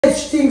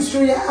catch things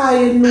through your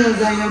eye, your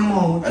nose, and your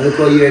mouth. And look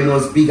how your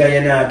nose big and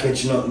you're not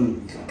catch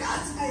nothing.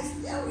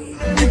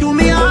 Do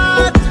me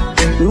heart.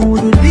 We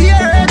would do the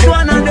earth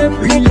one of them.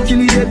 Real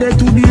kill it dead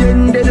to the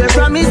end. They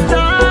promise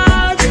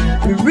start.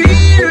 We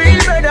real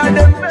better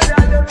them.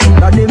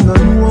 That them no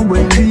know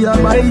when we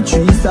are buy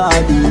 3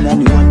 sardines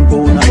and 1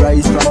 pound of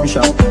rice from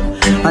shop.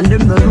 And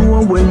them no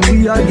know when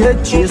we are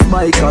get chased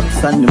by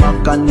cops and the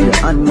mac and the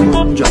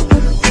handgun job.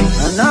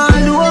 And all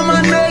the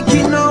woman make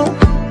it now.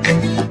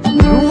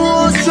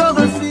 No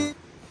struggle feel.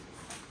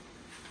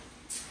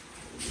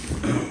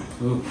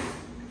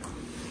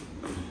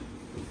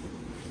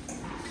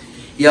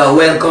 Yo,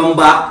 welcome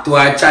back to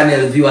our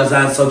channel, viewers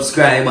and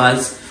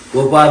subscribers.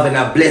 Hope we're having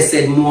a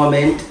blessed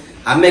moment.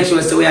 And make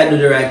sure so we do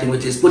the right thing,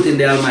 which is putting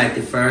the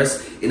Almighty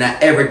first in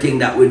everything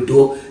that we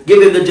do.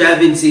 Give him the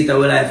driving seat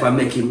of our life and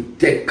make him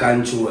take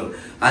control.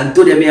 And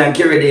today me and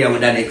Kerry there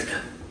with the next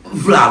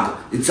vlog.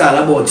 It's all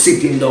about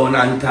sitting down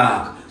and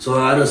talk. So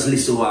I just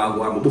listen to what I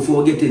go. But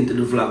before we get into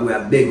the vlog, we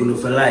are begging you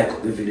for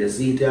like the video.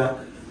 See it here?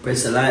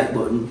 Press the like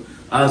button.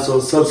 Also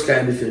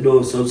subscribe if you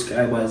don't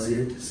subscribe as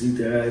yet. See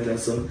it right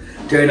also.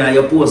 Turn on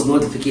your post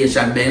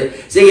notification bell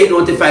so you get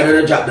notified when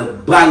I drop the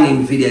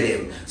banging video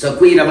them. So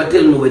Queen, I'm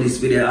tell me what this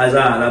video is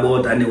all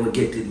about and then we'll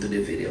get into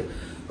the video.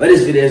 What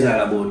this video is all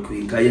about,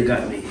 Queen, because you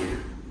got me here.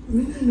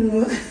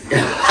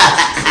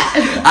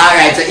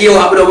 Alright, so here we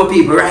have our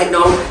people right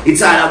now.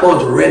 It's all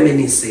about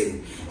reminiscing.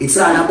 It's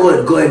all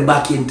about going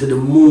back into the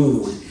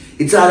mood.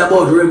 It's all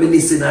about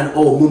reminiscing on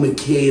how Mummy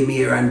came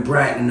here and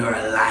brightened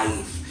our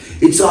life.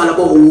 It's all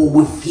about how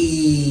we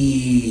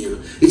feel.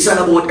 It's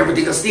all about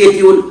everything. So stay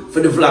tuned for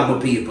the vlog, my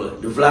people.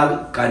 The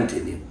vlog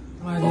continue.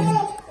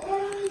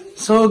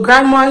 So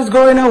grandma is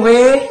going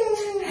away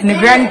and the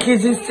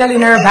grandkids is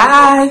telling her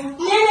bye.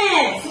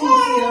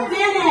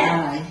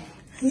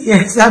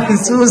 Yes, happy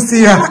to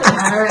see you.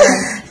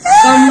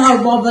 Some more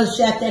bubble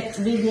shot text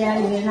video,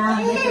 you know,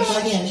 get it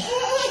again.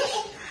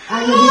 I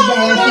will be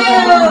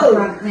there for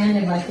Frank, man,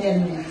 never tell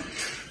me.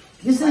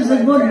 This is a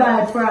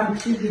goodbye from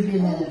she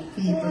giving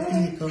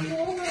people.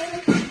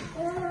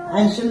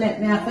 And she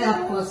let me have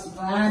a post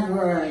bad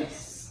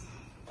words.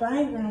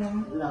 Bye,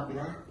 Grandma. Love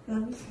you.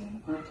 Love you,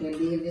 sir. Okay,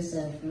 behave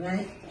yourself,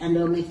 right? And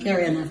don't make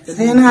carrying after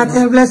Say not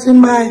a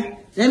blessing, bye.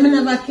 Let me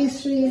have a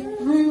kiss for you.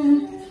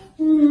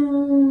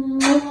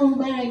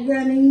 Bye,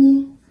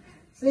 Granny.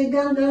 Say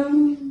gum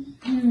gum.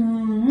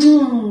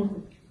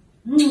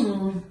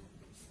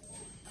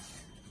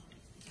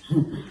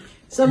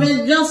 So we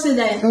just sit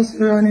there. Just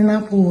run in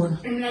a pool.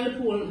 In the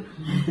pool.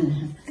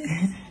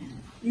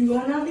 You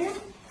going out there?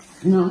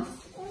 No.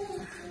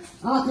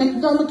 Oh,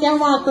 don't can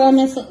walk around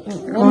this.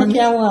 Don't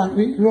can walk.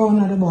 We run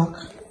at the back.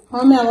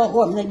 How me have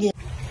open the gate?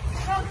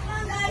 Come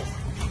on, guys.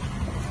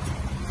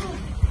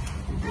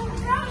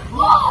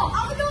 Whoa!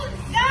 I'm doing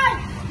that.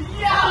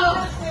 Yo.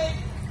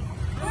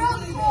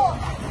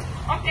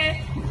 Okay.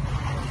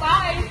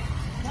 Bye.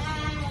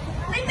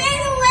 I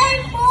made a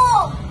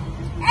rainbow.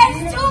 It's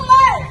too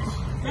much.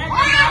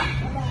 Help!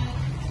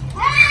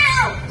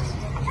 Help!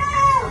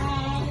 Help!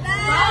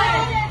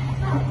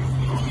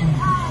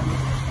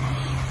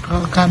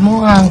 Okay,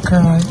 more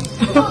uncle.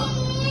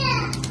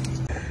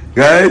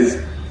 Guys,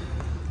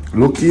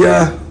 look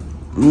here.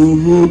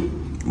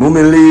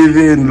 Mommy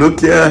leaving.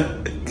 Look here.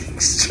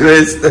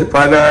 Stressed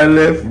upon her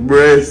left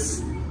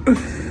breast.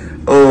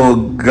 Oh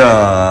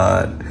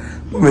God.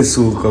 Mommy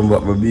soon come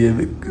back, my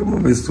baby.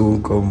 Mommy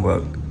soon come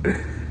back.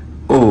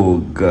 Oh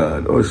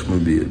God. Hush, my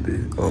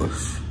baby.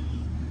 Hush.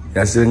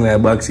 You're sitting in the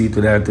back seat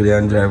today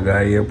and drive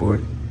guy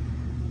airport.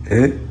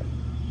 Eh?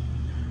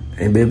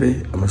 Hey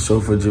baby, I'm a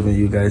chauffeur driving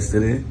you guys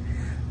today.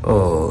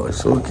 Oh,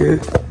 it's okay.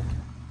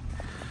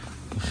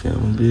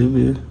 My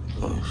baby.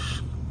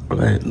 Hush.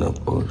 Lighten up,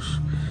 hush.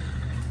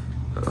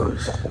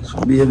 Hush. So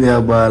baby a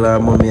ball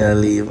and mommy a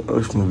leave.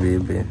 Hush, my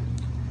baby.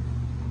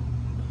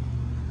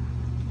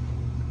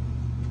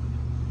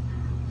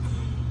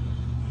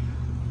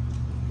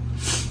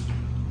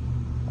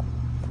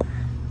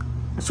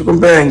 Sugar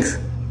Banks.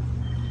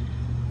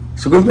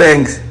 Sugar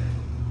Banks.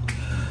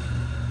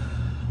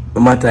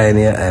 My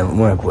tiny eye. I'm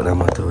going to put a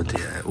matter out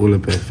here. All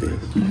up your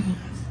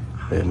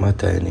face. My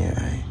tiny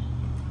eye.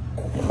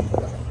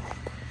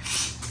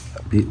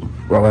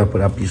 Why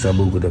put a piece of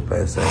book up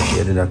inside?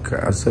 You did a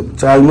cry.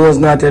 Child nose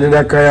not you did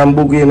a cry and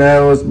book in the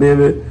house,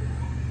 baby.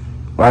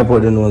 Why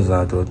put the nose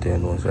not out there?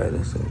 Nose right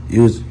there.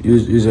 Use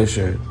your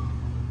shirt.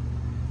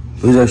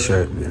 Use your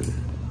shirt, baby.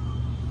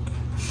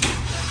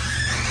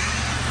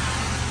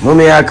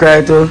 Mommy, I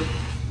cry too?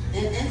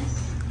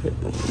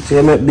 See,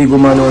 I make big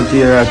woman out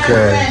here, I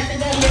cry.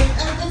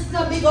 This is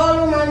a big old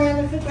woman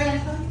here to cry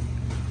for.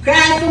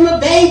 Cry for my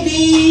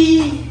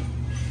baby.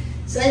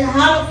 Say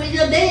hello for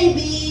your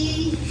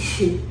baby.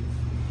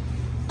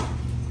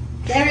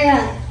 Carry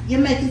on. You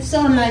make it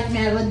sound like me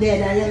I was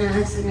dead and you're not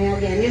answering me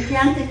again. You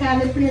can't take all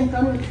the plane,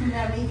 come with me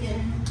that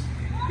weekend.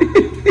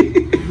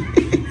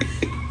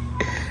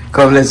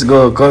 Come, let's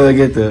go. Come and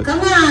get her.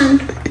 Come on.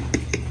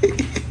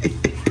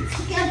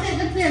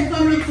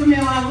 Come with me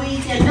one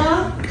weekend, no?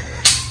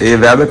 Hey,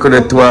 I'm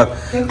going to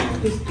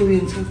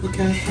doing so we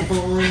can stop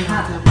our own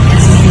matter.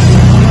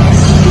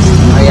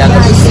 I have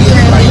to see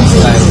it by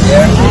inside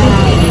there.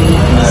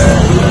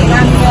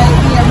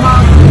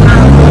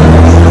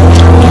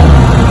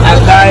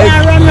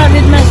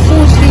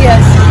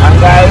 And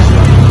guys,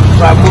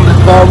 from the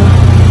come,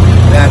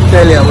 I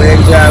tell you, we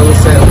enjoy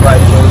ourselves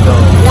right now.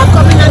 You're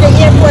coming on the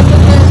airport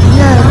with me?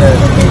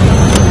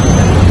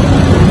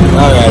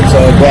 Alright, so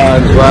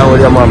go on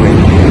with your mommy.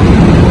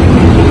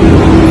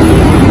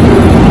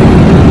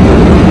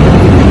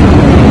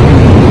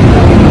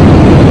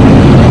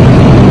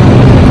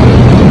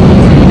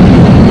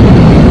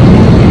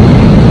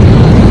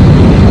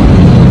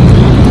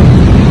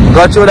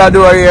 Go through that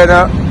door here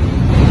now.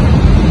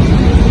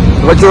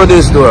 Go through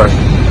this door.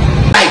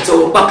 Right,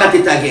 so we're back at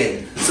it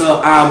again. So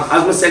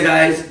as I say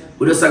guys,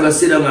 we just going to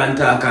sit down and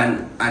talk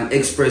and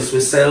express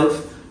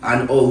ourselves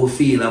and how we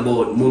feel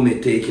about Mommy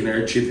taking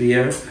her trip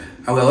here.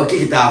 And we're going to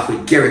kick it off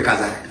with Kerry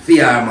because I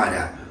fear her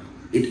mother.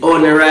 It's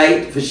only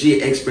right for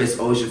she express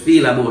how she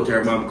feel about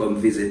her mom come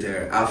visit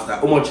her after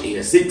how much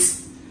years?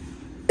 6?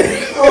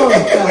 Oh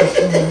gosh,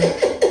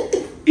 man.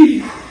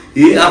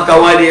 Yeah, after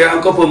 1 year,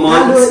 a couple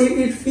months.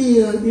 It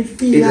feels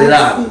It's like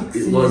long.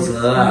 6 It was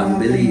years. long,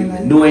 believe me.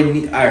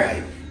 Knowing,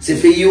 alright. So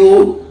for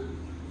you,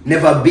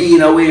 never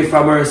being away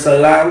from her so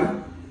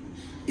long,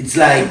 it's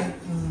like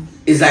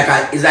it's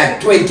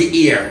like 20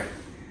 years.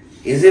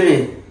 You see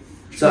me?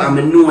 So I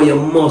know you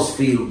must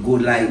feel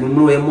good. Like I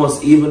know you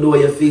must, even though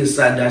you feel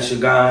sad that she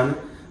gone,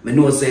 I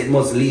know say it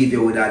must leave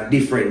you with a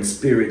different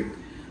spirit,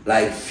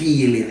 like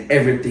feeling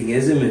everything.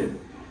 You see me?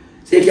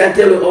 So you can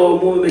tell me how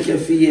Mommy make you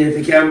feel. If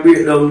you can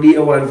break down day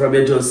one from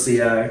you just see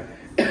her.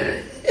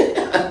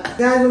 Guys,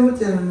 let me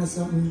tell you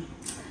something.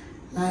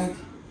 Like,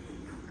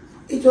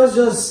 it was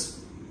just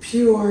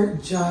pure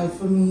joy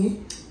for me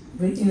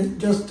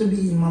just to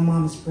be in my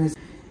mom's presence.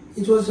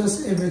 It was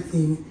just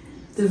everything.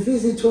 The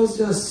visit was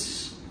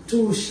just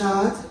too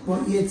short,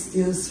 but yet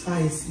still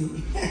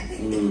spicy.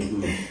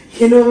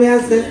 You know what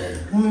I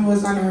said? Mommy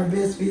was on her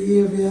best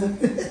behavior.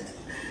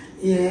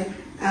 Yeah.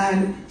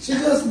 And she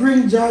just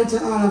brings joy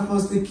to all of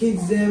us. The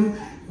kids, them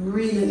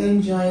really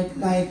enjoy it.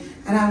 Like,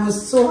 and I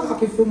was so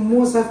happy for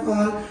most of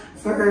all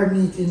for her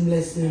meeting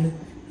Blessing.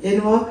 You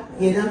know,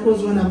 yeah, that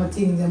was one of my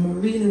things. I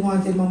really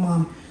wanted my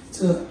mom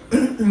to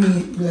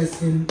meet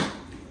Blessing.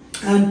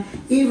 And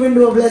even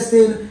though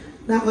Blessing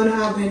not gonna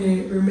have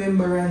any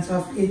remembrance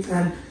of it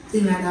and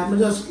things like that, I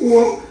just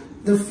hope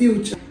the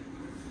future,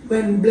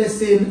 when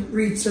Blessing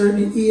reach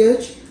certain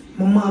age,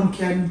 my mom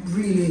can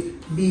really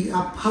be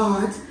a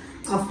part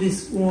of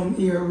this home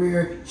here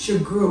where she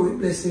grow with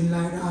Blessing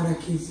like the other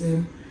kids.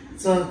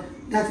 So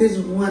that is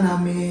one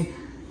of me,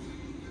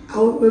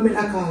 what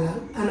I call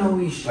it, and I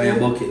wish. On your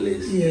bucket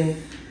list. Yeah,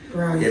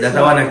 right. Yeah, that's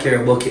I want to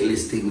carry a bucket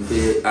list thing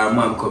for our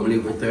mom come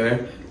live with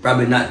her.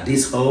 Probably not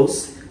this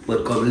house,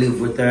 but come live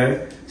with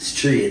her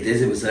straight.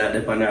 This is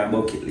that on our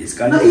bucket list.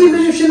 No,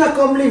 even if she not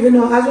come live, you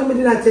know, as what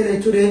did I tell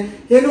you today,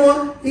 you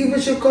know, even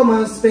she come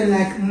and spend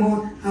like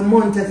a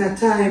month at a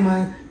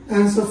time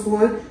and so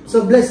forth,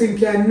 so Blessing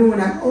can know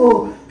that,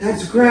 oh,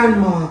 that's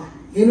grandma,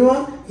 you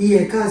know?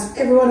 Yeah, because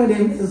every one of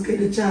them just get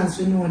the chance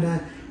to know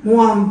that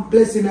mom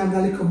Blessing have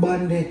a little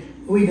bond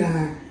with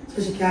her,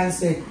 so she can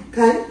say,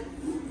 because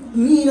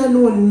me don't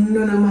know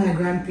none of my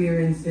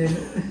grandparents then.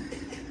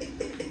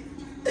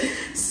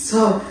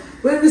 So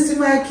when we see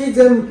my kids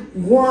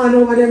go on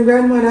over them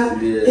grandmother,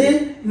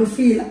 I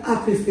feel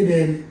happy for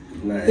them.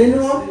 Nice. You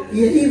know,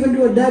 yeah, even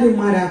though daddy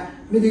mother,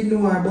 I didn't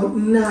know her, but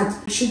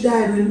not. She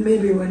died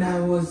when I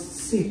was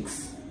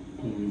 6.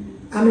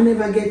 I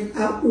never get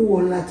a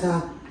whole lot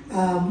of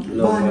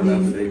love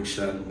and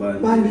affection,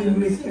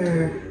 bonding with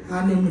her,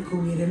 and then we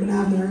could with them. I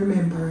have no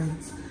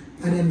remembrance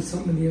and them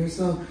something there.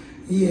 So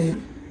yeah,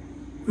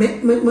 I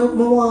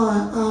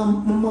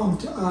want my mom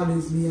to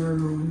always be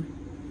around,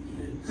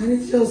 and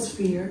it's just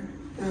fear.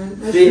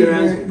 Fair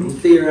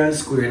and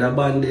square. The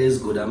band is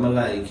good. I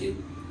like it.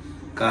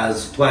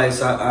 Cause once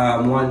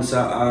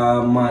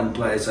a man,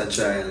 twice a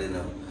child, you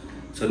know.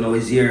 So now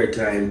it's your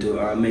time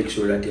to make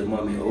sure that your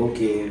mommy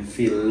okay,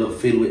 feel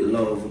with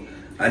love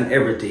and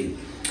everything.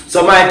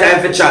 So my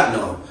time for chat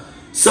now.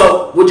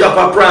 So we drop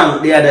a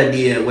prank the other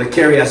day where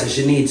Kerry said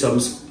she needs some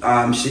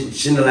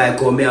she not like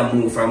how me I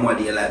move from what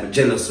they like, me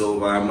jealous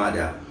over her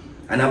mother.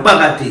 And a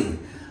bag of thing.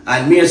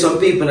 And me and some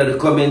people in the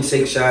comment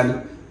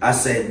section I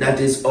said that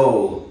is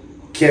how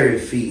Kerry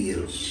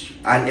feels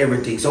and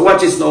everything. So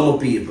watch this now,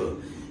 people.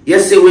 You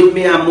see, with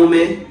me and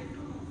Mommy,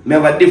 I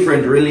have a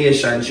different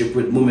relationship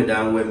with Mommy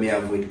than what I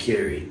have with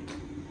Kerry.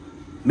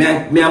 Me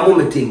and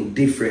Mommy think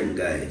different,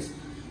 guys.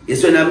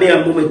 It's when me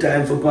and Mommy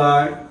time for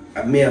par,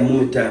 and me and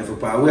Mommy time for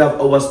par. We have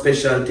our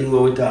special thing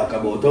where we talk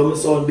about. Oh, my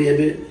son,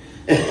 baby.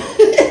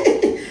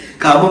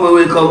 Because Mommy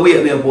will come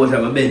wake me up out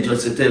of my bed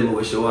just to tell me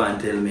what she want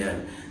to tell me.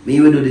 And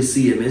me will do the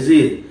same, you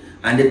see.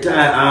 And the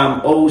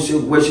time,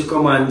 where she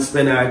come and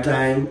spend her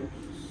time,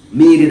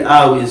 me did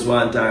always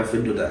want her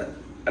to do that.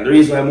 And the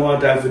reason why I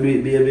want her to do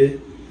it, baby,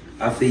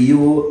 are for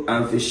you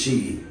and for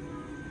she.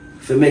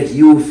 For make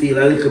you feel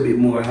a little bit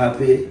more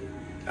happy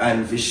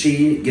and for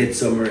she get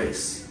some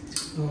rest.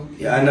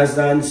 Okay. You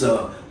understand?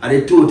 So, and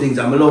the two things,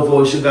 I love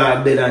how she go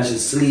to bed and she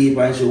sleep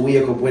and she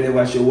wake up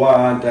whenever she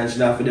want and she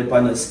not for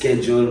depend on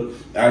schedule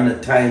or no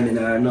timing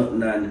or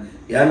nothing. And,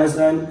 you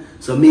understand?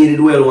 So me did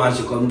well want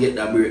she come get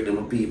that break to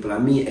my people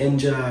and me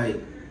enjoy.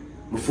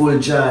 I full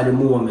joy the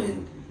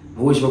moment. I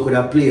wish I could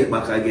have played it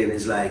back again.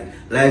 It's like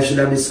life should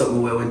have been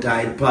something where when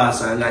time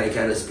pass and like you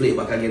can just play it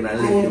back again and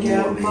live the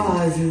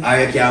moment. Or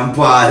you can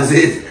pause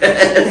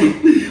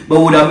it. But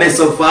would have messed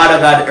up Father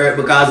God earth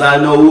because I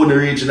know we wouldn't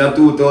reach in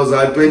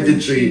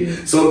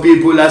 2023. Some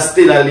people are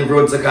still a live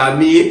around to call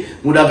me.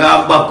 Would have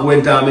gone back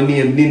when time my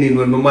name Nini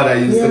when my mother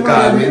used to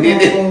call me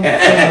Nini.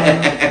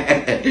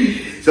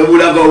 So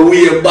would have gone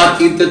way back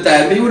into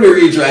time. You wouldn't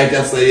reach right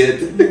after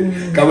it.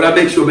 Because would have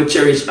make sure we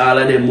cherish all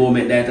of them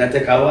moments that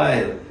take a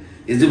while.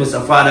 It's just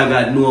a Father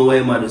God know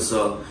where mother.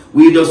 So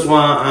we just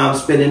want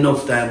spend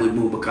enough time with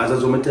me because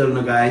as I'm telling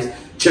you guys,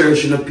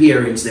 cherishing the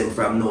parents them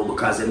from now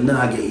because they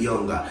now get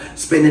younger.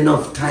 Spend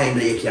enough time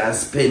that you can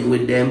spend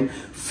with them.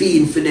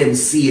 Feed for them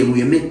same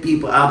way. Make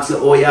people ask you,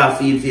 oh yeah,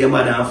 feed for your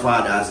mother and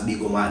father as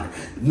big man.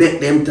 Make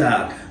them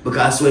talk.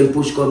 Because when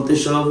push come to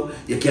shove,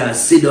 you can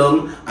sit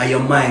down and your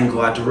mind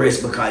go at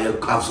rest because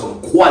you have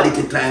some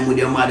quality time with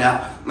your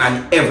mother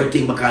and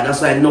everything. Because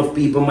that's why enough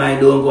people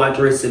mind don't go at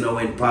rest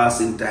when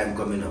passing time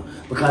coming up.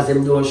 Because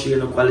them don't share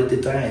no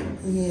quality time.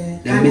 Yeah.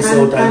 They miss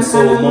out on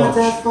so much.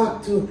 And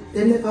fact too,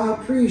 they never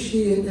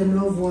appreciate them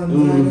loved ones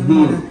or their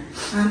mother.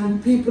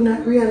 And people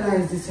not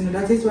realize this, you know.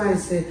 That is why I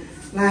say,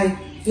 like,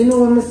 you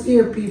know, when I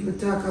hear people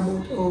talk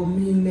about how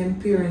mean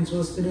them parents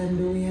was to them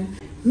doing,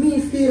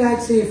 me feel like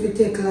say if you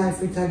take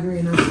life with a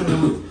grain of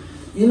salt.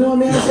 You know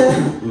what I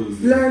say?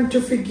 Learn to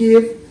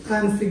forgive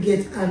and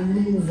forget and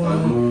move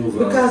on.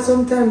 Because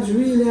sometimes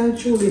really and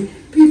truly,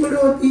 people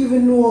don't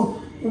even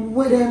know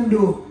what them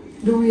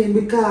doing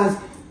because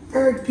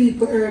hurt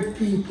people.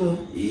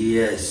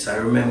 Yes, I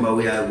remember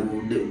we have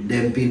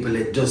them people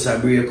that just a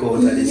break out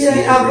of the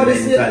slavery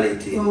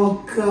mentality.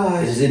 Oh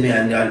God. You see me,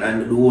 and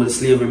the whole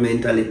slavery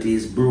mentality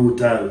is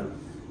brutal.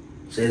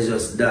 So it's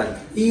just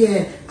that.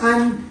 Yeah,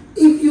 and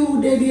if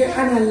you did here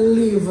and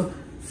live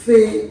for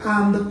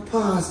the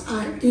past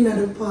or in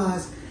the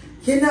past,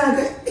 you're not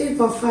going to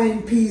ever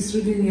find peace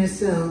within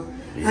yourself.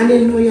 Yeah. And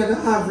then you're going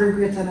to have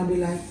regret and I'll be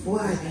like,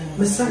 why?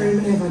 I'm sorry I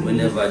never do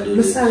that.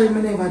 I'm sorry I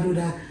never do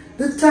that.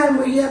 The time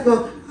where you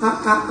go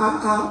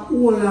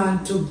hold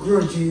on to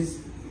grudges,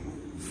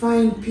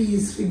 find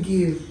peace,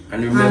 forgive.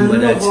 And remember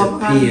that your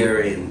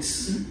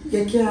parents.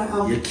 You can't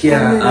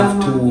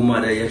have two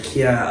mother, you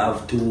can't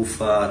have two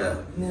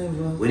father.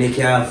 Never. When you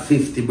can have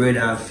 50 brother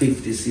and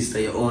 50 sister,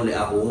 you only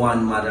have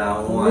one mother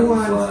and one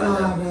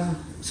father.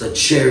 So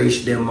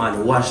cherish them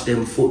and wash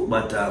them foot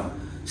bottom.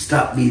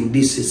 Stop being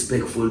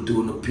disrespectful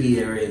to the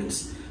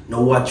parents.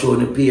 Now watch what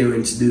the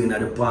parents doing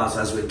at the past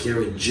as we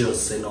carry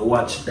just and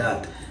watch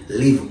that.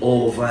 Live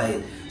over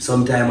it.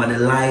 Sometime in the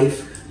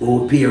life,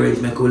 our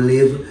parents make us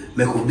live,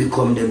 make us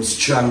become them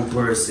strong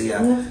person.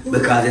 Yeah.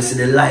 Because you see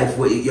the life,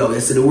 you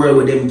see the world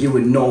with them give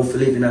it now for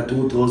living in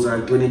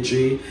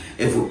 2023.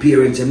 If our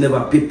parents have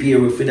never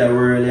prepared for that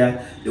world,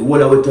 yeah, the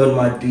world will turn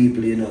mad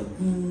people, you know.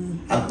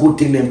 A good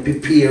thing them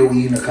prepare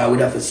we, you know, because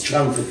we have to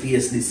strong to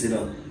face this, you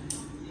know.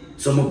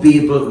 Some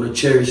people gonna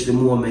cherish the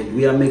moment.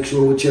 We have to make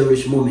sure we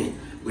cherish moment.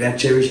 We have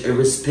to cherish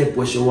every step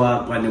where she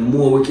walk, and the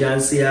more we can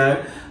see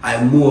her,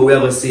 the more we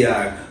ever see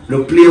her.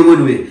 No play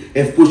with we.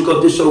 If push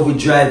come to shove, we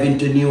drive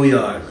into New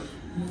York.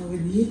 No, we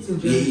need to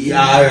drive.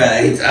 Yeah,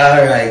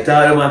 alright.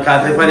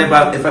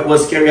 If I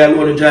was Kerry, I'm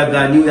going to drive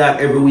down New York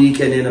every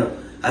weekend, you know.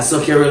 I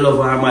saw Kerry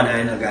love her mother,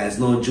 you know, guys.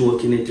 No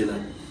joke in it, you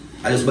know.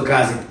 And just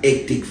because it's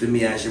hectic for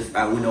me and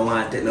we don't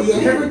want to take no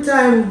plane. Every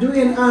time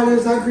doing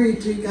always agree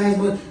to it, guys,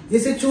 but you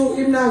say true,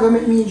 him not gonna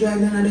make me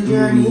drive down on the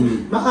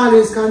journey, but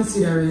always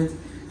consider it.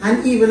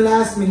 And even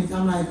last minute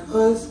I'm like,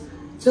 us,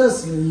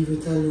 just leave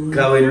it alone.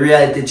 Because when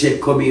reality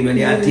check come in, when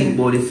you think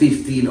about the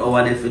 15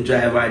 hour if you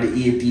drive or the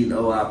 18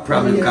 hour,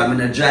 probably come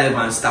in a drive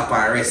and stop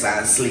and rest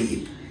and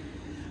sleep.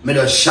 I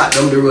just shut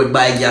down the road,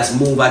 buy gas,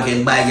 move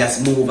again,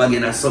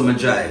 and summer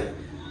drive.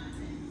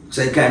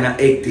 So it's kind of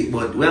hectic,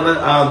 but we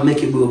have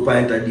make it be a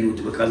point of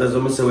duty because as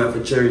I say, we have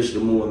to cherish the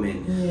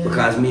moment. Yeah.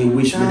 Because me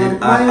wish me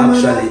that I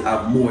actually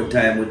have more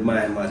time with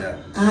my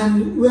mother.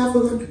 And we have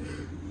to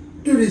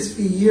do this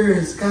for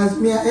years because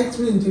me I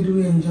explained to do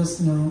him just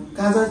now.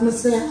 Because as I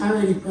say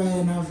already prior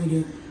in our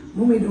video,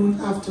 mommy don't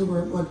have to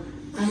work, but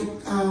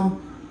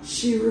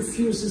she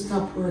refused to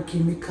stop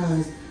working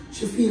because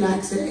she feel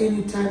like say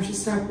anytime she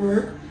stop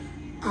work,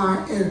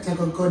 our health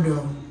will go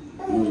down.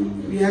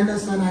 You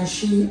understand? And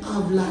she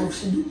have life.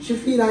 She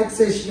feel like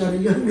say she got the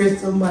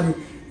youngest somebody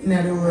in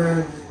the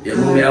world. Yeah,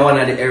 mommy, I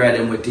want the era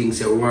them with things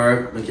say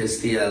work, make you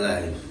stay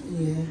alive.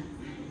 Yeah.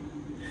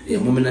 Yeah,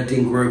 mommy not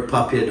think work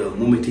popular though.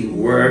 Mommy think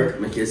work,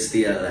 make you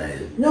stay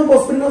alive. No,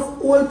 but for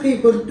enough old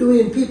people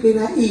doing people in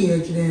that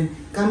age then.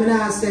 Coming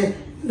out and say,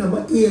 no,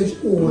 but age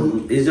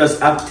old. It's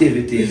just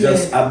activity, it's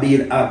just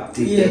being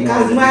active. Yeah,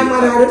 because my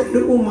mother,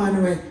 the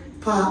woman went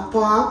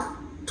park,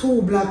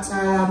 2 blocks or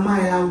a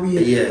mile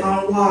away Yeah.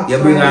 and walk. You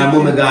bring her right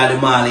mama there. go to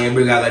the mall and you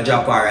bring her to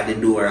drop her at the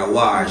door and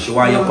war. She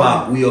want you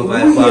park way over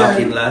the Weird.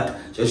 parking lot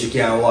so she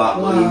can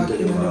walk Walk into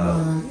in the the mall.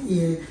 mall.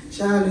 Yeah,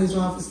 she always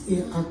want to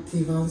stay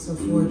active and so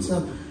forth.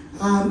 So,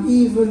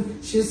 even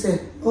she said,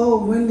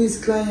 oh, when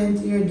this client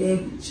here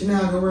dead, she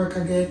not gonna work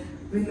again.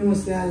 We know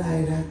say I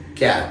like that.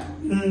 Cap.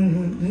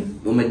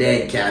 Mm-hmm. With my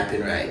dead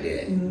capping right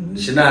there.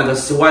 She not gonna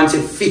see once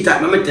you fit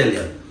up, let me tell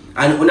you.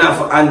 And you have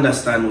to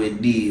understand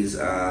with these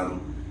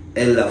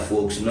elder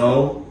folks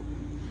now,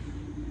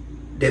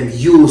 them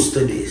used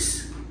to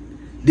this.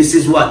 This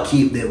is what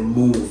keep them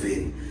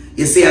moving.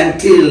 You see,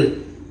 until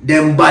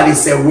them body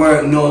say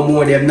work no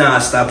more, them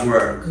not stop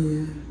work.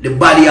 Yeah. The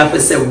body have to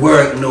say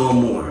work no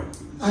more.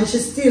 And she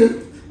still,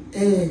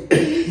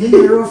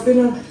 rough, you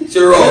know. She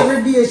rough.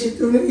 Every day she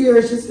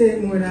hear she say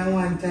it more than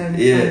one time.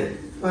 Yeah.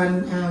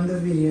 On the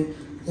video.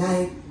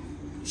 Like,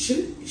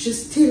 she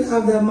still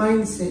have the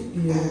mindset,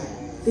 you know,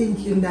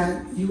 thinking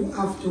that you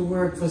have to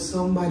work for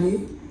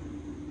somebody.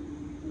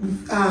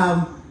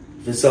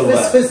 For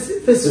survive. For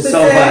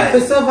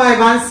survive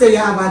and say you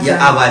have a job. You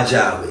have a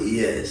job,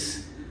 yes.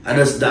 I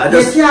just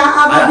You can't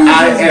have a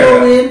business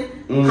going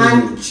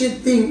and she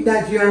think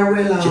that you are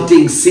well off. She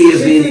think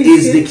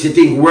saving she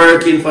think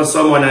working for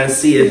someone and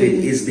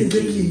saving is the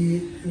key.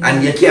 Yeah.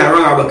 And you can't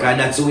wrong her because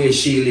that's the way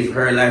she live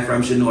her life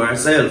from she know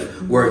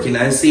herself. Working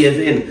and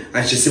saving.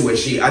 And she see what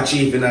she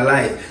achieve in her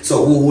life.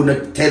 So who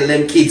wouldn't tell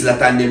them kids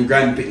that and them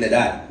grandparents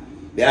that?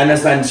 You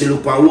understand? She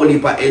look for a whole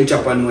heap of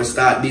entrepreneurs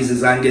start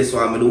business and guess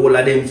what? The whole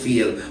of them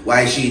feel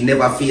why she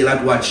never feel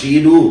at what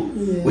she do.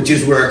 Yeah. Which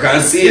is work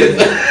and save.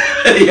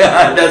 You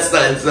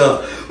understand?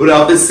 So we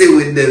have to sit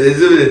with them,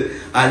 isn't it?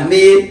 And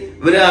me,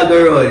 when I go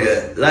around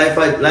here, life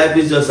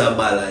is just a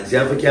balance. You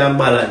have to can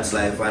balance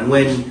life. And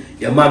when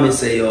your mommy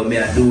say, yo, may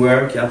I do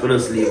work, you have to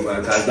just leave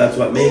her because that's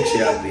what makes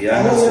you happy. You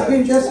understand?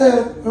 Pinch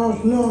yourself. No.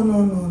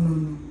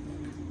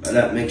 And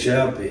that makes you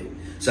happy.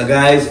 So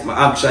guys,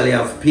 I actually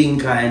have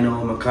pink eye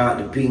now. I call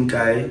it the pink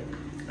eye.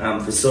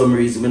 For some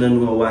reason, I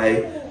don't know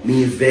why.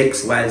 Me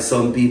vex while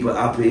some people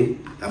happy.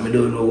 And I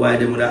don't know why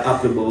they would have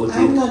happy about it.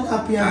 I'm not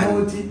happy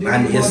about it.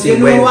 And you see, you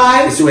know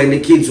why? when the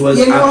kids was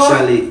You know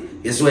actually,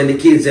 it's when the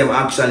kids them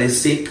actually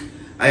sick,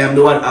 I am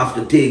the one have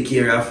to take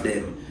care of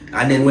them.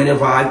 And then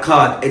whenever I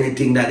caught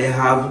anything that they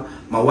have,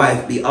 my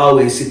wife be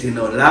always sitting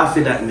down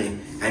laughing at me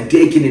and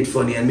taking it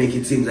funny and make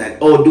it seem like,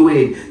 oh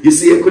Dwayne, you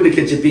see I couldn't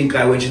catch a pink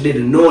eye when she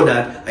didn't know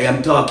that I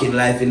am talking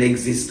life in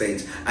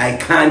existence. I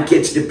can't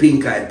catch the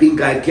pink eye.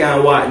 Pink eye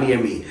can't walk near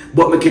me.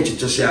 But me catch it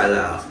to share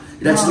laugh.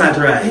 That's not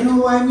right. You know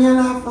why me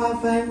laugh all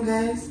the time,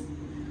 guys?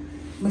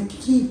 I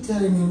keep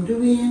telling him,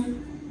 Dwayne,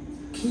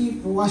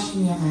 keep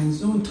washing your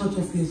hands, don't touch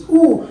your face.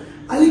 Oh,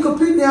 I like a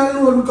put there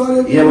alone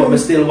because yeah, but I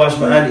still wash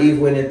my hand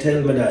even when you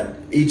tell me that.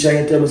 Each time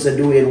you tell me, say,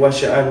 do it,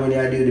 wash your hand when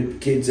you do the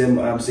kids,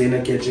 I'm saying I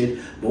catch it,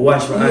 but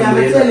wash my hand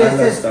when you tell you,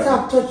 understand.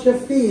 stop touch your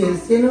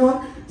face, you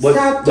know? But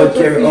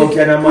Kerry, how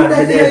can a man be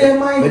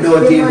there? I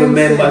don't even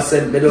remember,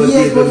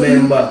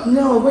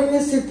 No, when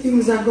you see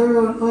things that go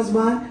around,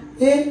 husband,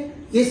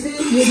 you see,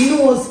 your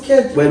nose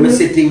catch. When I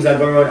see things that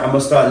go around, I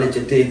must start let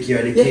you take care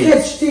of the you kids. You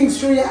catch things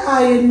through your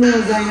eye, your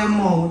nose, and your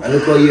mouth. And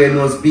look how your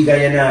nose big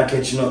and you're not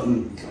catch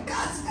nothing.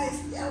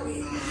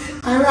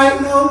 And right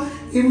now,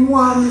 him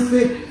want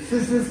me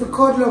to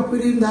cuddle up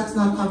with him, that's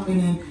not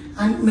happening.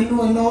 And me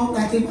know now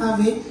that him have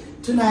it,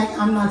 tonight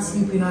I'm not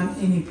sleeping on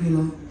any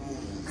pillow.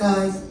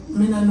 Because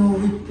me don't know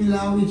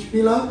which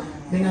pillow,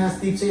 me not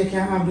sleep so you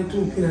can have the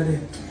 2 pillow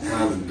there.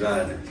 Thank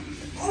God.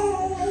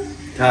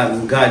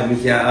 Thank God me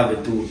can't have the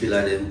 2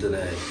 pillow them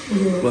tonight.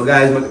 Yeah. But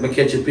guys, I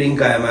catch a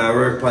pink eye, I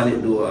work on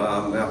it though.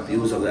 I have to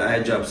use up the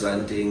eye drops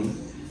and thing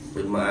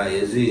with my eye,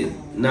 you see it?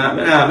 Nah,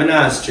 I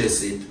not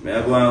stress it.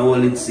 I go and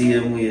hold it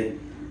same way.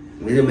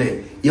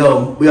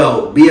 Yo,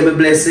 baby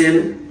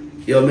blessing.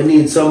 Yo, me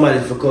need somebody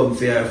to come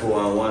here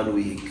for 1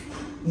 week.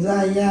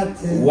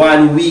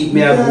 1 week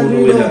me I go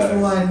with her.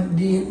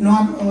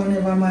 Not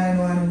never mind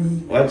 1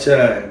 week. Watch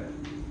her.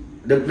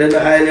 Then the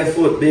eye your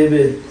foot,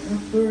 baby.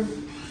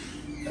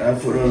 I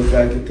put on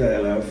khaki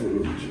tile, I put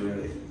on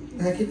dry.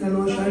 Like it a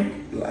lotion?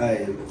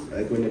 Eye.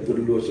 Like when you put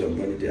the lotion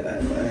on the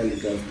eye, my eye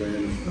look after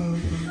him.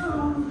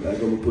 Like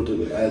when you put the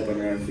eye on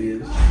her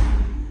face.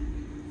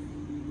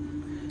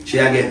 She a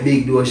get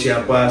big though, she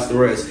a pass the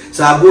rest.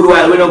 So a good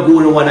while we don't go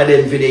to one of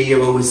them video here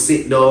where we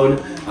sit down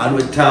and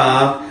we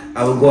talk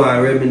and we go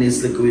and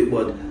reminisce a little bit,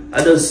 but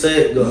I just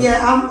say it though. Yeah,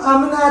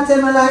 I'm not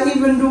telling you, like,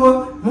 even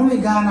though mommy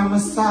gone, I'm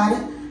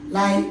sad,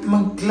 like,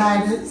 I'm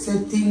glad say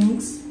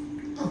things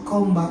I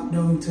come back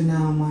down to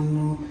normal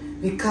now.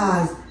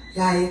 Because,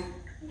 like,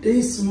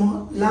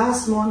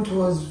 last month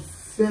was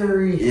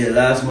very... Yeah,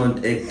 last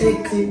month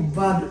hectic,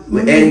 bad.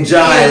 We enjoy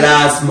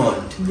last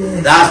month.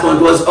 Yes. Last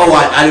month was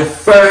our, and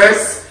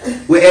first,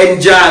 we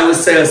enjoy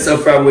ourselves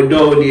from we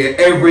down here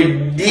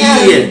every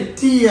day.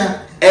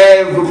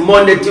 Every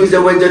Monday, Tuesday,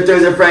 Wednesday,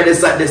 Thursday, Friday,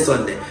 Saturday,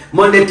 Sunday.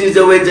 Monday,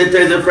 Tuesday, Wednesday,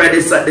 Thursday,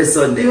 Friday, Saturday,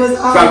 Sunday.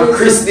 From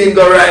Christine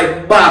go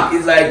right back.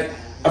 It's like,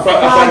 I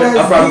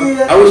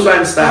was trying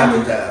to start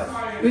it off.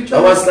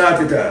 I want to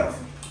start it off.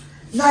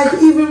 Like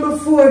even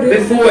before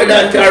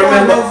that, I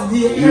remember.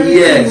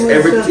 Yes,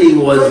 everything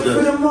was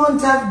for the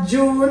month of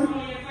June,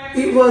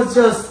 it was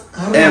just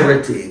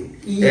everything.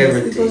 Yes,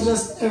 everything. It was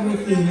just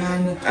everything.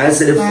 And I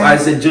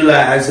said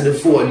July, I said the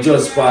 4th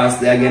just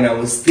passed there again. I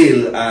was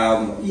still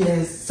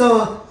yes.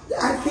 So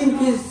I think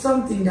it's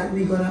something that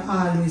we're gonna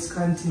always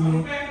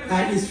continue.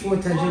 Like this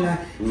 4th of July.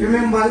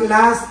 Remember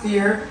last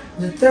year,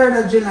 the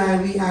 3rd of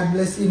July, we had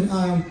blessing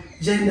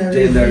gender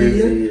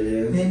reveal.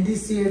 Then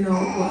this year now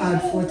we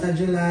had 4th of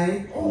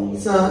July.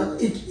 So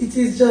it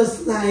is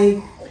just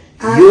like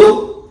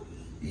you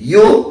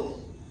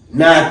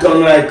not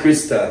turn like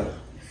Crystal.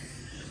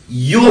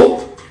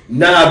 You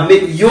not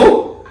admit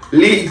you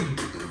leave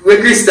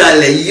with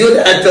Crystal. You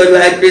not turn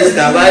like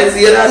Crystal. Why is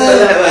you not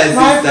turn like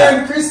my sister?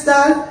 Friend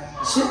Crystal,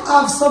 she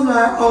have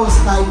somewhere else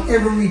like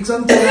every week.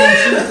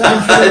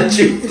 Sometimes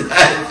 3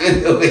 times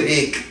in the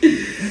week.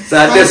 So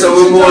that's what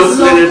we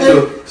mostly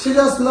do. She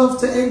just love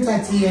to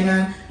entertain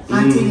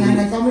and things like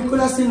that. And we could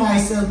have seen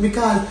myself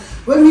because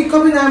when we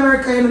come in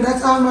America, you know,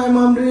 that's all my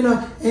mom do, you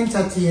know,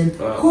 entertain.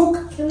 Cook,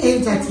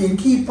 entertain,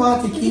 keep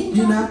party, keep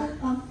dinner.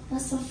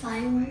 What's the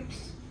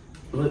fireworks?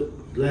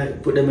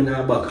 Like put them in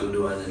our buckle,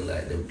 do and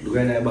like them. Go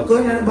in our buckle.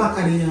 Go in the back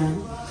of the yard.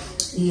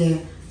 Yeah.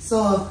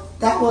 So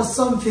that was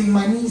something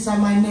my niece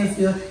and my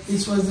nephew,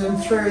 it was their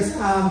first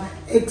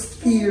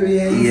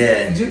experience.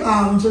 Yeah.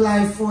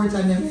 July 4th,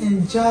 and them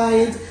enjoy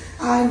it.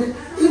 And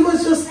it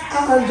was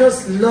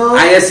just love.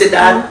 And you see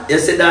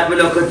that we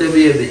look at the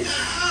baby.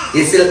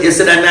 You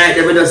see that night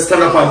they just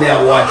stand up and me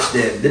and watch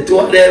them. The two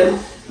of them,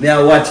 me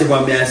and watch him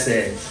and me and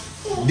say,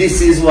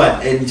 this is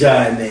what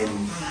enjoyment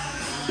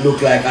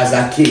look like as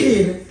a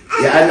kid.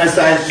 You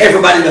understand?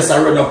 Everybody just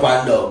run up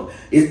and down.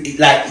 It's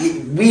like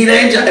we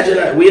didn't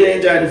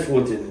enjoy the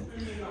food. You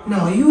know?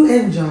 No, you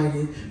enjoyed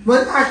it.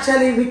 But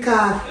actually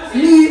because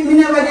me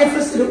never get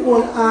to see the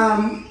whole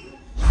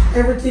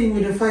everything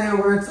with the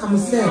fireworks. I'm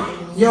saying,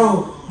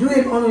 yo, do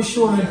it on the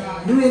show,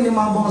 do it in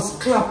my boss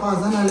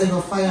clappers and a leg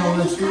of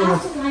fireworks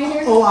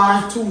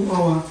hour, 2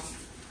 hours.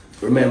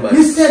 Remember,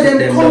 you said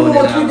them come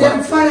out with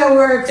them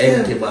fireworks.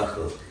 Empty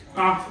buckle.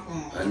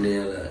 And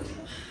they're like,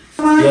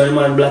 yo, the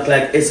man black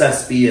like it's a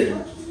speed.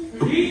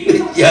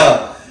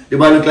 Yo, the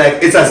man look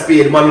like it's a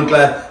speed. The man look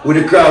like with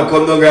the crowd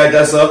come down right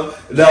or so.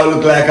 Now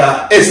look like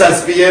it's a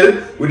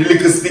speed with the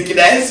little sticky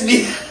nice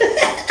speed.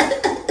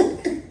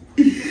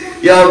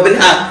 Yo,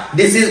 but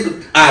this is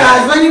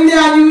guys, when him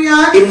there in New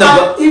York,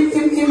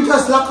 him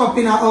just lock up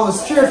in a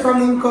house. Straight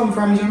from him come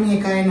from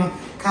Jamaica, you know.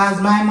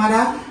 Cause my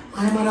mother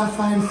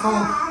find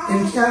fault.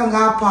 Them can't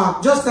go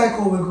park. Just like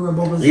how we grew up.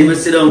 Bubbles. Even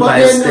sit down by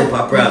a step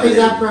a problem. Is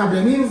a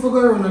problem. Even if we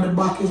go around on the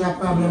back is a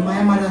problem.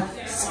 My mother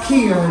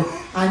scared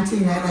and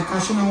things like that.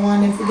 Cause she don't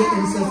want them to get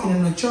themselves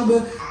in no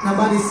trouble.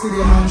 Nobody see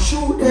them and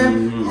shoot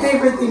them.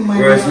 Everything my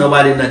whereas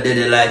nobody not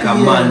dead like a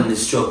man in the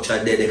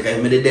structure dead.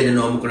 Because me the dead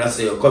know I could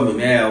say, come in,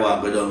 may I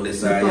walk down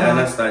this side. You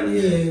understand?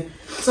 Yeah.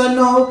 So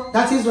now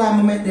that is why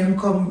I make them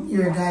come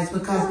here, guys,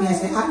 because I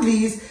say at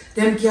least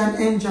them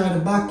can enjoy the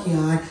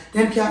backyard,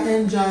 them can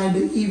enjoy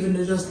even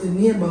just the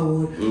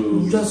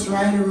neighborhood, just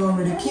ride around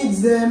with the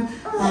kids them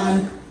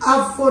and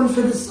have fun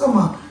for the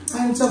summer.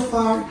 And so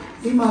far,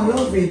 him I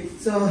love it.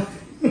 So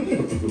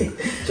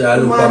look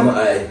at my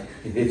eye.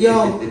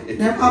 Yo,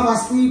 them have a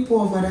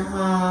sleepover the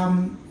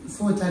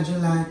 4th of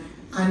July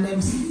and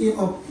them stay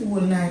up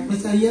all night. I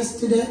say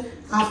yesterday,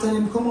 after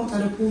them come out of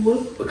the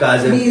pool,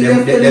 because them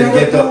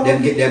get up,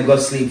 them go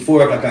sleep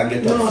 4 o'clock and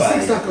get up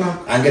 5. 6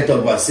 o'clock. And get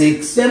up at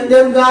 6.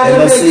 Them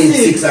go sleep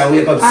 6 and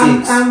wake up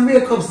 6. And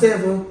wake up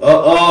 7.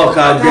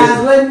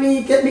 Because when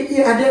me get me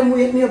here, them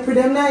wake me up with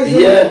them nice.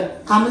 Yeah.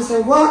 And I say,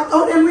 what?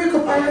 Oh, them wake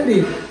up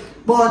already.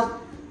 But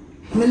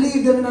I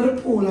leave them in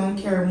the pool and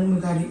carry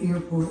them to the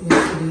airport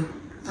yesterday.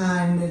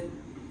 And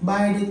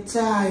by the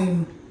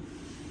time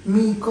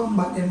me come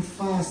back, them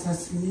fast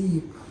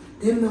asleep.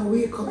 Them not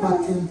wake up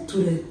back till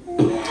today.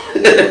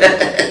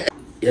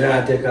 You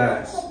don't take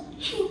us.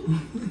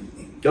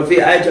 You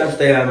feel I just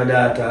stay on my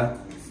daughter.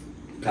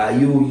 Are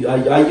you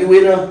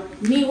in her?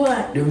 Me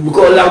what?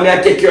 Because long me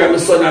I take care of my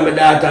son and my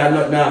daughter and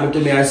nothing happen to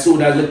me. As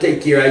soon as I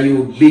take care of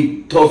you,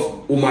 big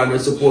tough woman, you're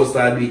supposed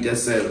to do it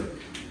yourself.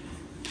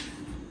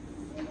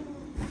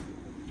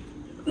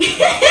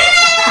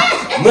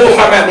 More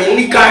from me,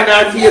 lick her in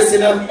her face, you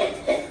know.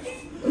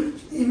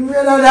 Even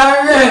better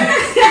than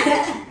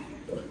red.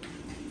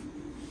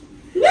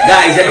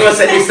 Guys, I don't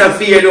say this is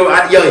fear though.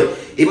 Yo,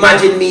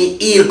 imagine me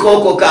eat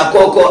Coco, cause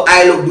Coco,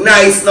 I look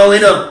nice now, you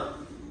know.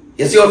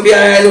 You see how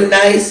I look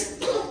nice?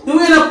 You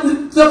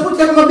put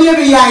them my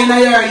baby eye in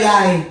your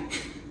eye.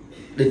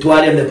 The two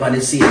of them are on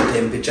the same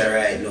temperature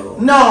right now.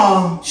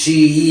 No.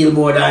 She heal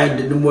more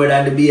than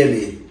the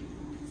baby.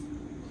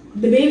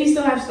 The baby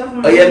still have stuff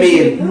on her. Oh, you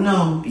mean?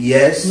 No.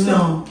 Yes?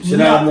 No.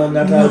 Should I have done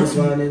that all this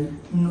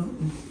morning? No.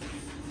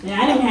 Yeah,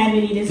 I didn't have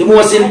any this The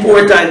most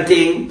important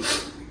thing.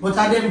 But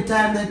at them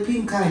time the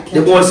pink eye catch.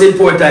 The most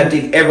important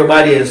thing,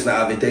 everybody else now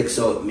have it takes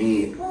out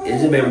me. You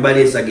see me,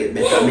 everybody else get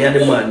better. Me and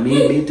the man,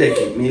 me take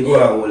it. Me go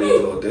and hold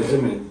it out. You see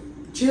me?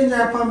 Change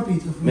our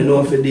pampita for me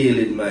know if you deal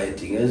with my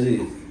thing, you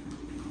see.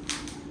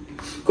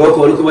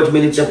 Coco, look how much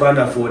minutes you on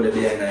that phone there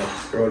behind that.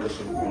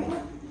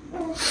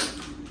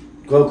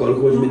 Coco, look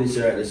how much minutes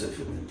you are this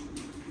for me.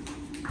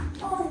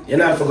 You're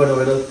not forgot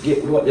where to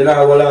get what you're not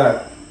all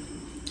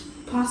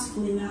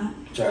Possibly not.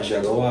 Josh,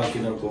 I go walk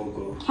in a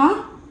Coco.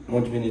 Huh? How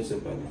much minutes you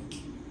on?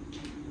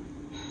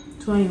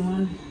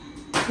 21.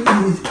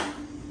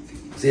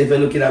 See if you're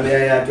looking at me,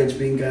 I catch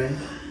pink eye.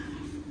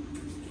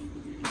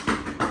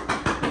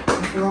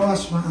 Go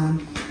wash my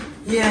hand.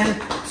 Yeah.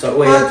 So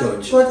where you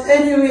touch? But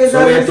anyways, So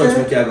where you touch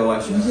me, can I go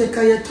wash your hand? Yeah,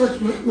 because you touch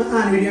my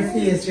hand with your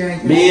face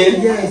right now. Me?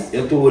 Yes.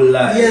 You're too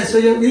light. Yeah, so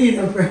you need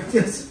to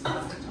practice.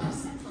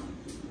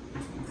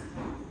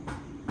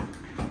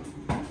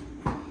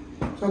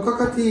 So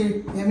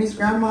Cockatoo, you miss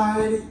grandma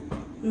already?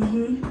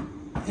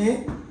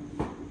 Eh?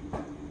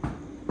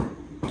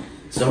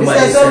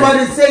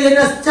 Somebody say you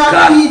not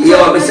stop eating.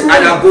 Yo,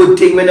 and a good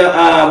thing me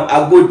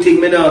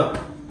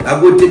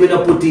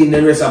no put in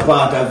the rest of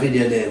part of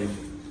video them.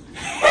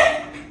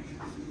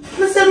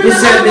 Me say Me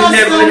said me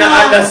never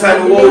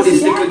understand how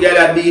this little girl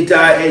a beat her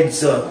head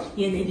so.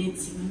 Yeah, they did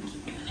see me.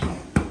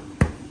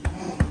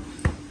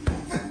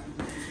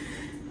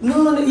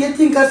 No, you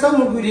think of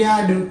something good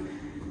you do.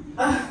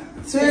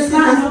 So you It's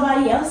think not of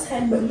nobody else's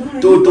head but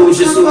mine. Tutu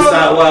she soon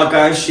start walk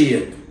and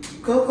shake.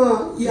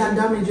 Coco, you have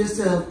damaged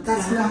yourself.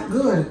 That's not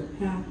good.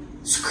 Yeah.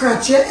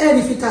 Scratch your head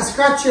if it a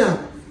scratch you.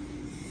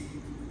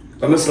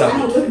 Come and slap I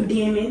don't it. look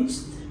damaged.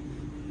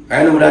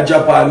 I know that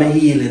drop on me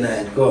heel in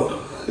it. Go.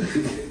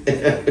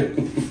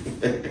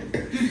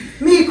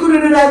 Me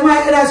couldn't do that. My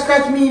head a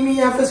scratch me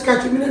have to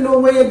scratch it. Me don't know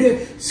what you do.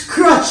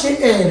 Scratch your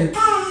head. No,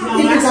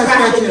 If my it a scratch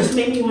scratch it just you.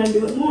 made me want to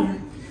do it more.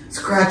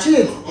 Scratch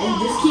it.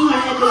 And just keep my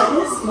head like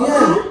this.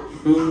 Yeah.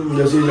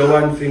 Just use your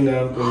one finger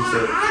and come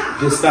say.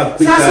 Just stop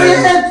quick So your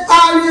time. head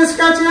all you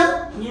scratch it?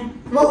 Yeah.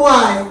 But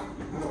why?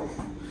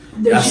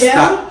 The A gel.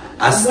 style. A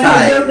when it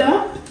style. build up.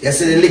 You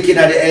see the licking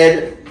at the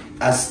head,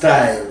 a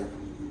style.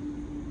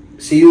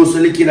 She used to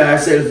licking at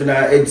herself in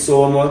her head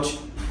so much,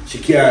 she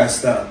can't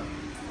stop.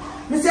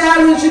 Me say how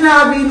you should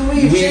have been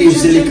weak. We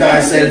used to lick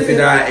herself in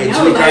her head. She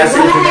No, lick like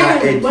herself in her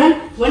head.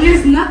 when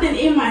there's nothing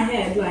in my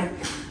head, like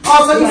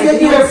Also, if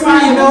like, you ear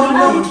free, no.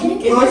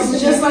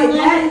 it's just like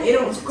that, it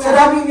don't So scratch.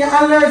 that means you're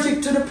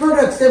allergic to the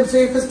products, them, so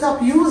you can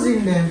stop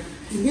using them.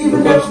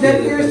 Even if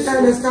them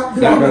hairstylists stop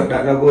doing it.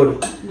 That's not good.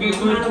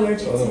 I'm not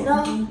allergic to it.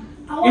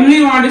 You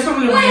need one, there's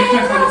something like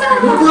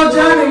that. Look how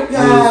Johnny,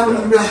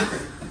 black.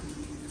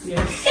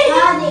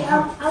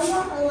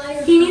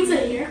 He needs a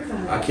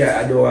haircut.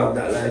 I don't have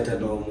that lighter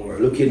no more.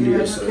 Look in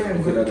there, so Okay,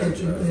 look good at that.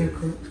 catch your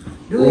haircut.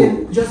 Do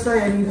it, just so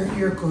I need a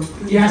haircut.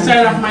 Yeah,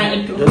 side of my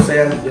head too. Just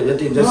say, you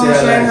think, just No, say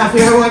Sharon, I I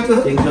feel like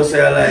like. Think just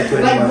say I like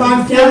when like man.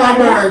 man feel my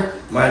bird.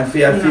 Man,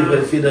 fear the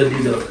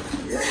dido.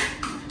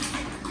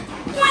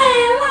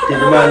 Think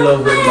the man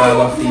love when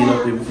Baba feel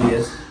up him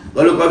face.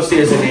 Go look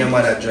upstairs and your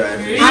mother drive.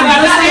 And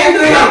just say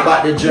Black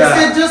back the you drive.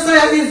 said just so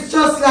it's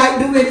just like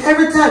do it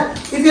every time.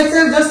 If you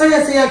tell just so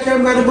you say I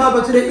can't bring the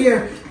barber to the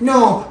ear,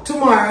 no,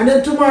 tomorrow, and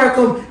then tomorrow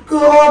go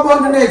up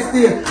on the next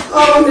day.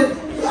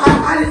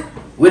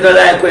 We don't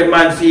like when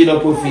man feel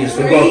up with face.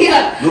 We go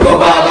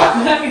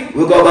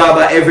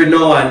barber every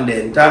now and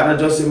then. Talk not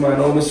just him man,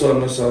 oh my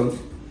son.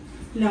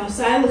 No,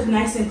 Sai looks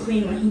nice and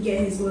clean when he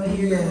get his little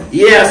hair.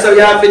 Yeah, so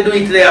you have to do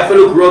it today. You have to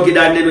look rugged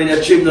and then when you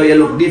trim now you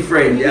look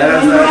different. You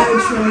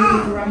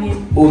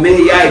understand? Oh,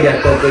 me yeah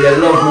that couple, you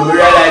love me. I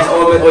realize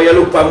how you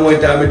look for me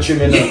when I'm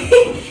trimming up.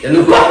 You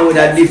look for me with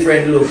a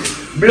different look.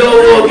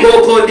 Blow out,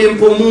 Coco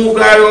dimple, move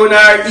around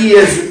her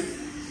ears.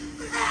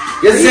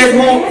 You said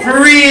move,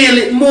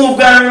 really move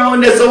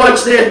around there, so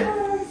watch there.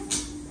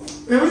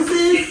 Let me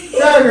see.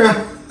 Sarah.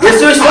 You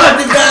switch what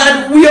the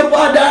God, we up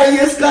on that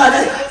ears, God.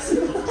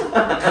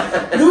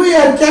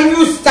 Luian, can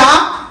you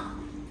stop?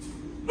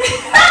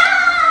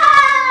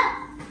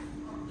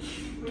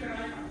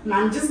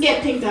 Man, just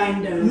get pink eye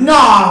and done.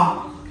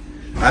 No.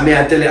 I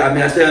tell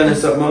you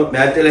something.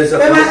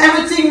 Remember,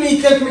 everything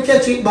me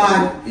catch it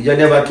bad. You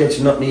never catch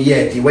nothing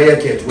yet. Where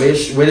you catch?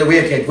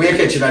 Where you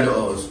catching at the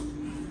house?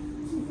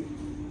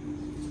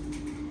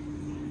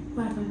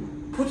 What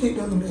happened? Put it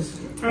down this way.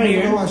 Oh,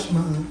 yeah. I wash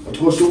my hands.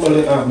 What she want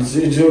it on?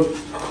 See,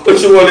 what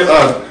she want it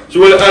on? She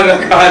want it on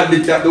the card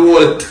the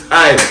whole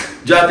time.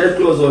 Just get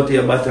close out to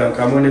your bottom.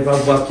 Come on, if I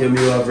vacuum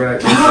you up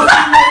right now.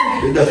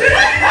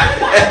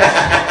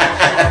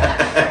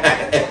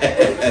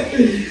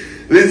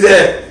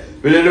 Listen,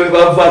 we don't know if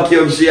I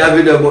vacuum she have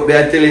it up, but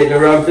I tell you, the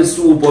run for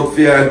soup up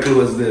for her and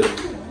close them.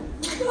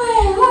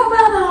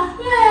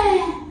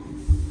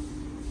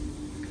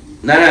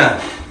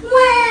 Nana.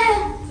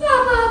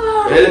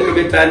 A little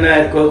bit at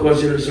night, Coco,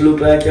 she look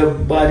like your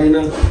body, you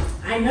know?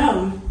 I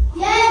know.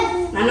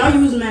 I know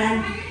you was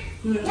mad.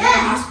 You was in the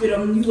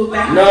hospital. You look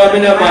like No, me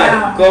not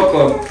mad.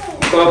 Coco.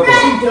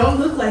 You don't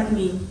look like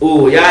me.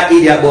 Oh, you're an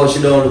idiot, but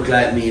she don't look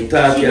like me.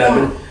 Talk She here.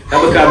 don't.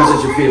 Have a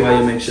conversation with you why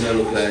you make sure she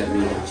look like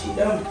me. She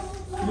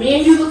don't. Me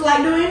and you look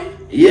like doing?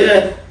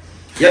 Yeah.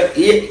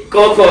 Yeah,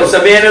 Coco,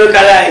 so me and you look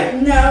alike.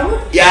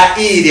 No. You're an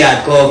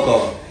idiot,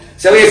 Coco.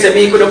 So you say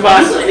me could have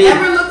passed You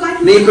never look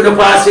like me could have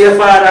passed your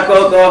father,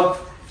 Coco.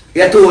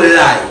 You're too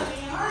lie.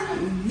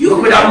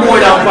 Look with that more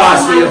than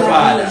pass for your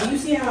father. You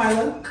see how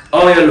I look?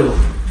 How you look?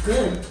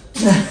 Good.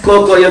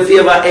 Coco, your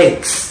favorite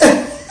ex.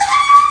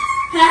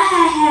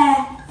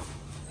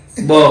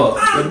 But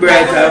the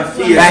bright and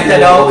fierce. Right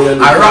now,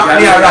 I rock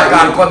me a rock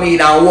and come in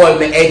and hold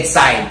me head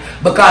side.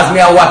 Because me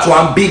I watch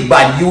one big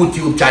bad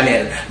YouTube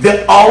channel.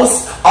 The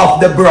House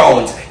of the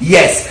Browns.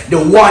 Yes, the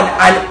one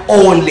and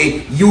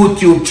only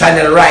YouTube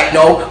channel right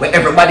now where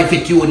everybody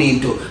fit tune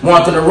into.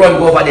 Want to run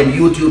go over them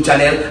YouTube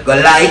channel. Go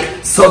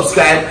like,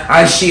 subscribe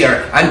and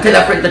share. And tell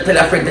a friend to tell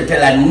a friend to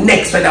tell a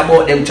next friend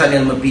about them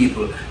channel, my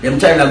people. Them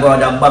channel go on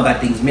that bag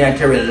of things. Me and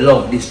Terry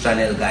love this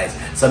channel, guys.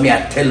 So me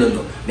I tell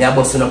you, me I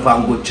busting up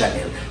on good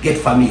channel. Get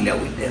familiar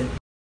with them.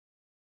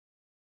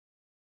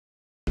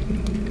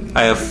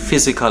 I have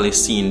physically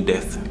seen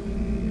death.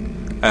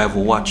 I have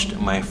watched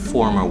my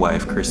former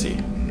wife,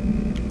 Chrissy,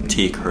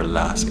 take her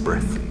last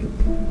breath.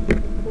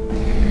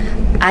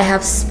 I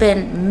have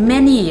spent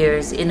many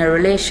years in a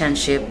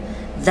relationship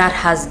that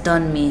has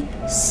done me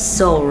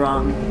so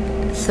wrong.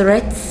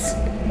 Threats,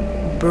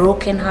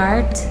 broken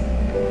heart,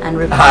 and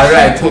repeated.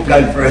 Alright, put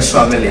God first,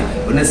 family.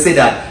 When I say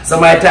that,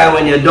 some of the time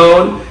when you're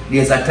down,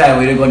 there's a time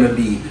when you're going to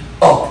be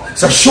up.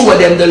 So show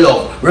them the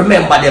love.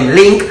 Remember them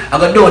link I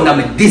go down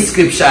in my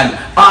description,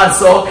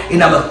 also in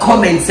my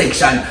comment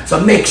section. So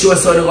make sure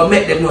so they go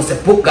make them know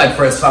say put God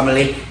first,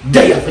 family.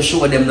 They have to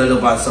show them the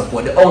love and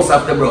support. The House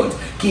of the Browns.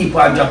 Keep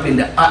on dropping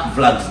the hot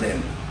vlogs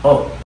them.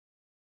 Oh.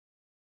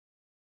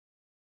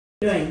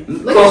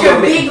 Look at your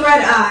big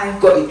red eye.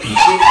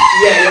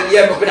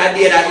 Yeah, but I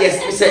did that.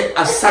 Yes, I said,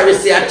 I'm sorry,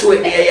 say I chew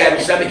it there.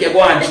 I should make you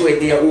go and chew it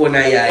there own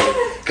eye.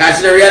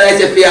 Because you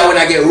realize if you want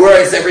to get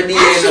worse every day.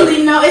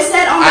 Actually, no, it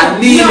said on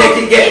the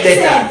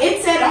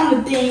it said on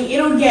the thing,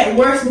 it'll get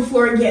worse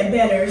before it get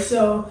better.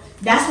 So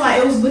that's why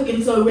it was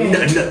looking so red.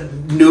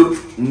 Nope.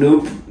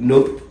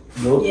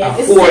 Yeah,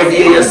 4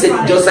 days, you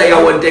sit just like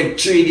I want to take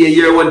 3 days,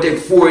 you want to take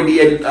 4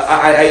 days,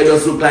 I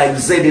just look like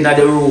Zed in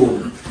the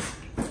room.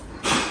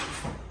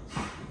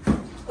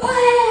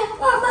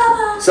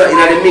 So in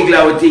the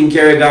middle we think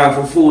Carrie gone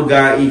for food,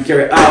 gone eat.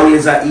 Carrie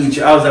always eat.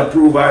 She always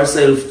prove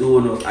herself to, you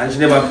know, and she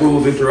never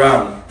prove it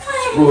wrong.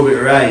 She prove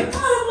it right.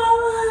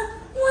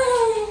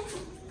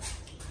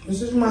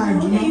 This is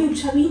mine, you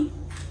chubby.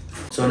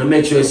 So to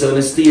make sure so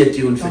stay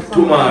tuned for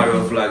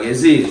tomorrow vlog. You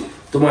see,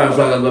 tomorrow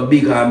vlog will go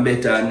bigger and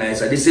better and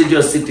nicer. This is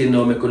just sitting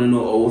now, making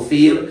know how we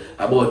feel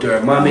about her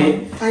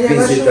mommy,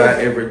 visit her,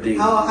 everything.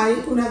 I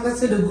never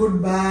say the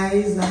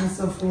goodbyes and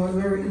so forth,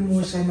 very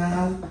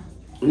emotional.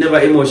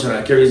 Never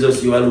emotional. Carrie is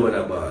just you alone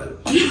a ball.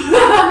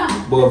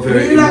 But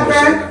very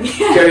emotional.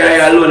 Carrie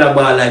I alone a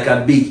ball like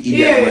a big idiot.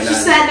 Yeah, she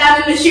sat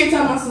down in the chair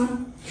telling my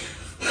son,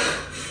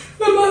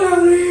 my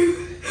mother leave.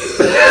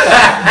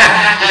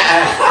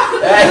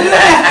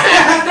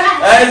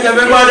 I said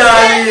my mother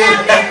leave.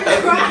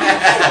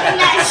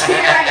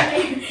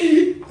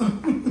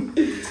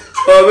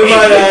 Oh, my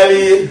mother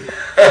leave.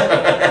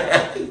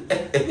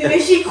 Then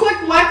she quick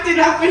locked it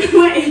up and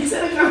went into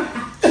the garage.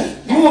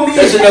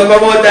 So she don't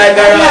come out that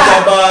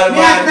garage ball, man.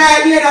 I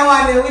cried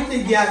the one with the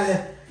girl.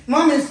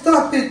 Mommy,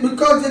 stop it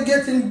because you're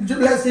getting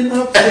blessing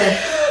up there.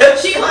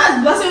 She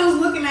was. Blessing was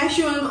looking at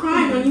you and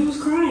crying when you was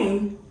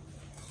crying.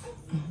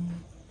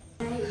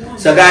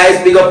 So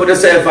guys, big up on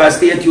yourself and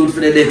stay tuned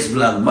for the next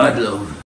vlog. Bad love.